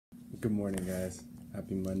Good morning, guys.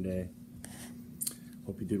 Happy Monday.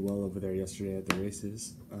 Hope you did well over there yesterday at the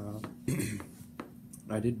races.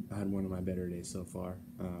 I had one of my better days so far.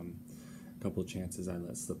 A couple of chances I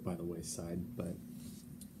let slip by the wayside, but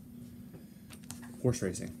horse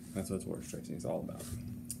racing. That's what horse racing is all about.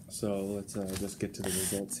 So let's just get to the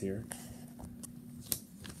results here.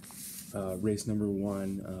 Race number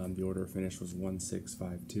one, the order of finish was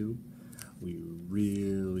 1-6-5-2. We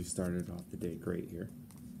really started off the day great here.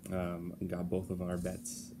 Got both of our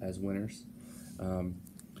bets as winners.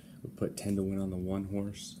 We put 10 to win on the one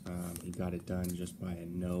horse. He got it done just by a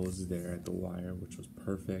nose there at the wire, which was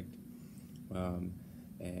perfect.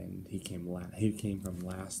 And he came from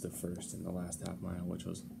last to first in the last half mile, which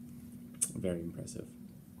was very impressive.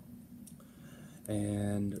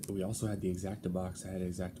 And we also had the Exacta box. I had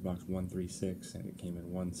Exacta box 136, and it came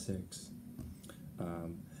in 1-6.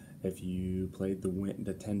 If you played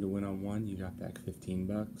the 10 to win on one, you got back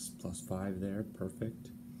 $15 plus 5 there,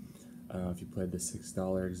 perfect. If you played the $6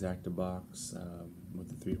 Exacta box with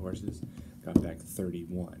the 3 horses, got back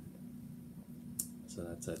 31. So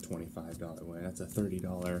that's a $25 win. That's a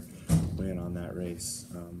 $30 win on that race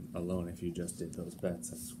alone. If you just did those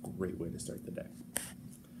bets, that's a great way to start the day.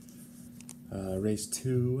 Race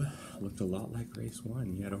 2 looked a lot like race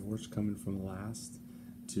 1. You had a horse coming from last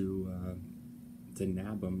to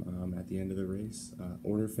nab him at the end of the race.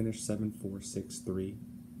 Order finished 7-4-6-3.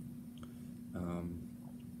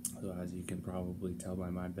 So as you can probably tell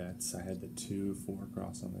by my bets, I had the 2-4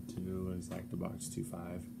 cross on the 2, Exacta box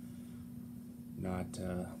 2-5.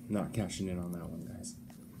 Not cashing in on that one, guys.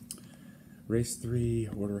 Race 3,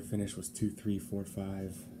 order of finish was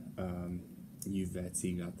 2-3-4-5.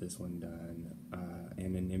 Uvetsy got this one done.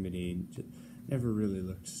 Anonymity never really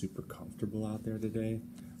looked super comfortable out there today.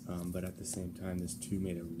 But at the same time, this 2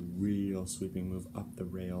 made a real sweeping move up the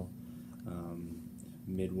rail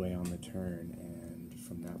midway on the turn, and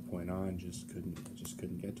from that point on, just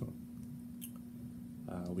couldn't get to him.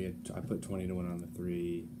 I put 20 to 1 on the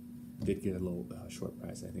 3. Did get a little short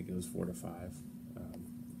price. I think it was 4 to 5,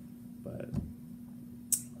 but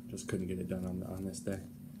just couldn't get it done on this day.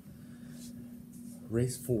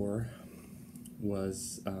 Race 4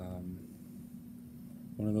 was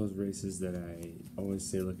one of those races that I always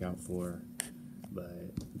say look out for, but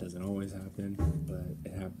it doesn't always happen, but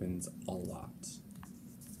it happens a lot.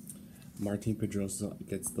 Martin Pedrosa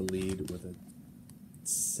gets the lead with a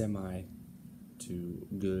semi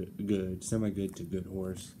good to good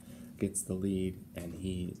horse, gets the lead, and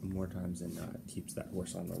he, more times than not, keeps that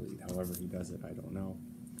horse on the lead. However he does it, I don't know.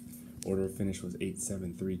 Order of finish was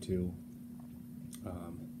 8-7-3-2.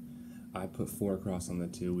 I put 4 across on the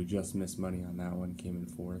 2. We just missed money on that one, came in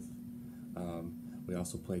 4th. We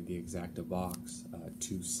also played the Exacta box,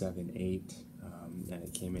 2-7-8, and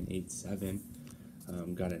it came in 8-7.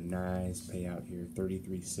 Got a nice payout here,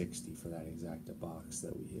 $33.60 for that Exacta box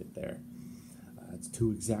that we hit there. It's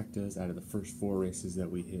 2 Exactas out of the first 4 races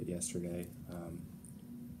that we hit yesterday.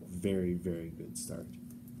 Very, very good start.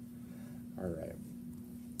 All right.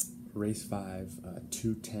 Race 5,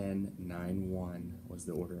 2-10-9-1 was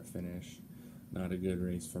the order of finish. Not a good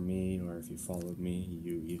race for me, or if you followed me,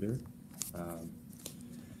 you either.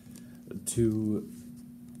 2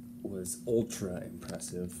 was ultra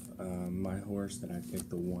impressive. My horse that I picked,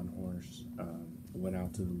 the one horse, went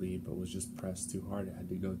out to the lead, but was just pressed too hard. It had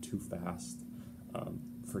to go too fast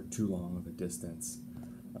for too long of a distance.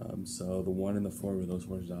 So the 1 and the 4 were those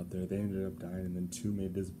horses out there. They ended up dying, and then 2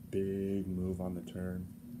 made this big move on the turn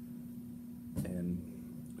and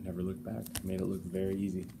never looked back. Made it look very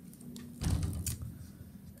easy.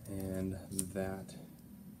 And that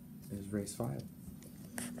is race 5.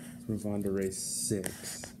 Let's move on to race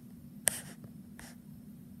 6.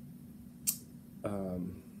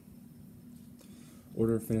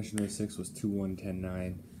 Order of finish in race 6 was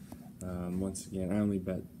 2-1-10-9. Once again, I only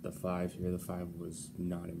bet the 5 here. The 5 was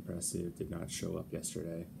not impressive, did not show up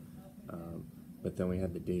yesterday. But then we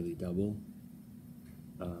had the daily double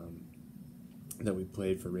that we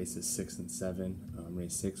played for races 6 and 7.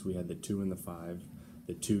 Race 6, we had the 2 and the 5.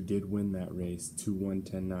 The 2 did win that race,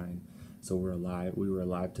 2-1-10-9. So we're alive. We were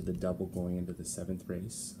alive to the double going into the 7th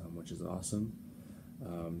race, which is awesome.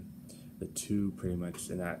 The 2 pretty much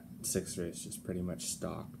in that 6th race just pretty much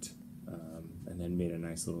stalked, and then made a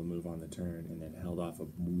nice little move on the turn, and then held off a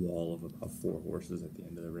wall of 4 horses at the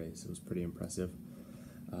end of the race. It was pretty impressive.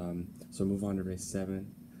 So move on to race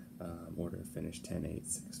 7. Order of finish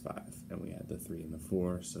 10-8-6-5, and we had the 3 and the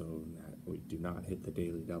 4, so that we do not hit the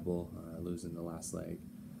daily double, losing the last leg.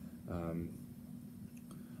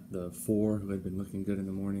 The 4, who had been looking good in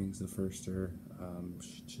the mornings, the firster,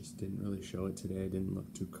 just didn't really show it today. Didn't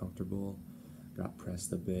look too comfortable. got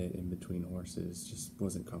pressed a bit in between horses, just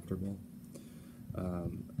wasn't comfortable.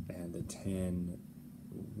 And the 10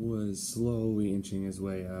 was slowly inching his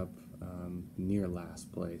way up near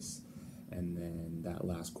last place. And then that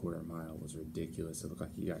last quarter mile was ridiculous. It looked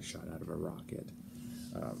like he got shot out of a rocket.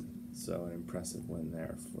 So an impressive win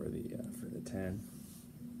there for the 10.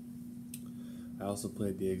 I also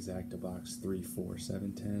played the Exacta box 3, 4,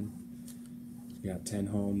 7, 10. You got 10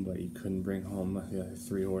 home, but you couldn't bring home the other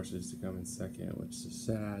 3 horses to come in second, which is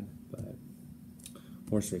sad, but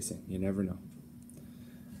horse racing, you never know.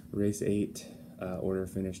 Race 8, order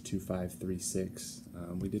finished 2, 5, 3, 6.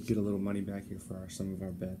 We did get a little money back here for some of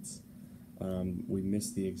our bets. We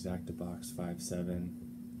missed the Exacta box 5, 7.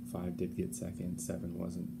 5 did get second, 7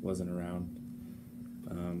 wasn't around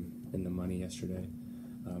in the money yesterday.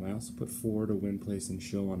 I also put 4 to win, place, and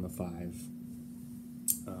show on the 5.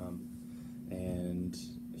 And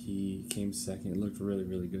he came second. It looked really,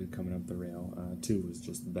 really good coming up the rail. 2 was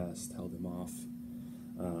just the best, held him off.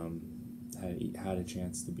 Had a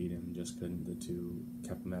chance to beat him, just couldn't. The 2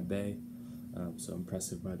 kept him at bay. So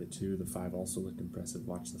impressive by the 2. The 5 also looked impressive.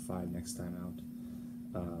 Watch the 5 next time out.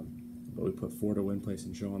 But we put 4 to win, place,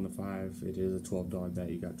 and show on the 5. It is a $12 bet.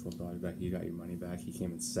 You got $12 back. You got your money back. He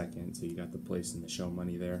came in second, so you got the place and the show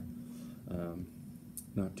money there.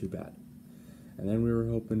 Not too bad. And then we were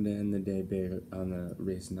hoping to end the day big on the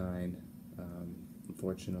race 9.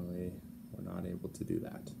 Unfortunately, we're not able to do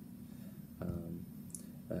that.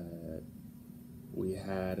 We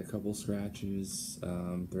had a couple scratches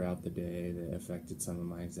throughout the day that affected some of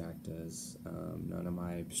my exactas. None of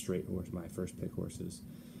my straight horse, my first pick horses,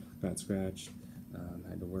 got scratched.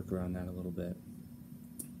 Had to work around that a little bit.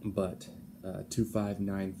 But 2, 5,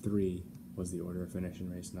 9, 3 was the order of finish in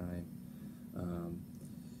race 9.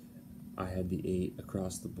 I had the 8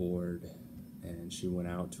 across the board, and she went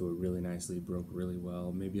out to it really nicely, broke really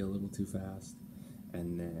well, maybe a little too fast.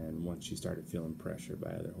 And then once she started feeling pressure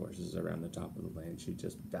by other horses around the top of the lane, she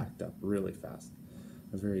just backed up really fast.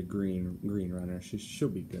 A very green runner. She'll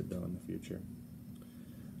be good though in the future.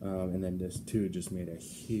 And then this 2 just made a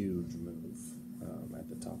huge move at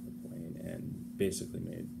the top of the lane and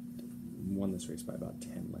basically won this race by about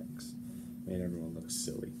 10 lengths. Made everyone look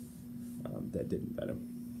silly that didn't bet him.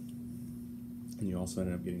 And you also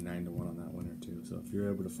ended up getting 9 to 1 on that winner too. So if you're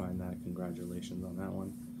able to find that, congratulations on that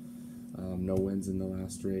one. No wins in the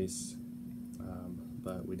last race,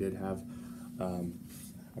 but we did have,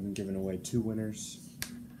 I've been giving away 2 winners,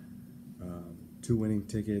 2 winning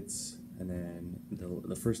tickets, and then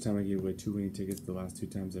the first time I gave away 2 winning tickets, the last 2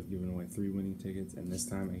 times I've given away 3 winning tickets, and this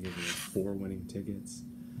time I gave away 4 winning tickets.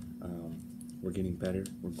 We're getting better,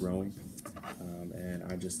 we're growing, and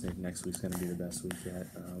I just think next week's going to be the best week yet.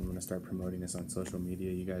 I'm going to start promoting this on social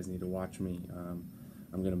media. You guys need to watch me.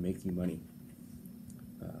 I'm going to make you money.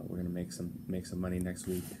 We're gonna make some money next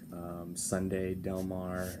week. Sunday, Del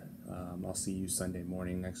Mar. I'll see you Sunday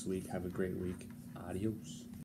morning next week. Have a great week. Adios.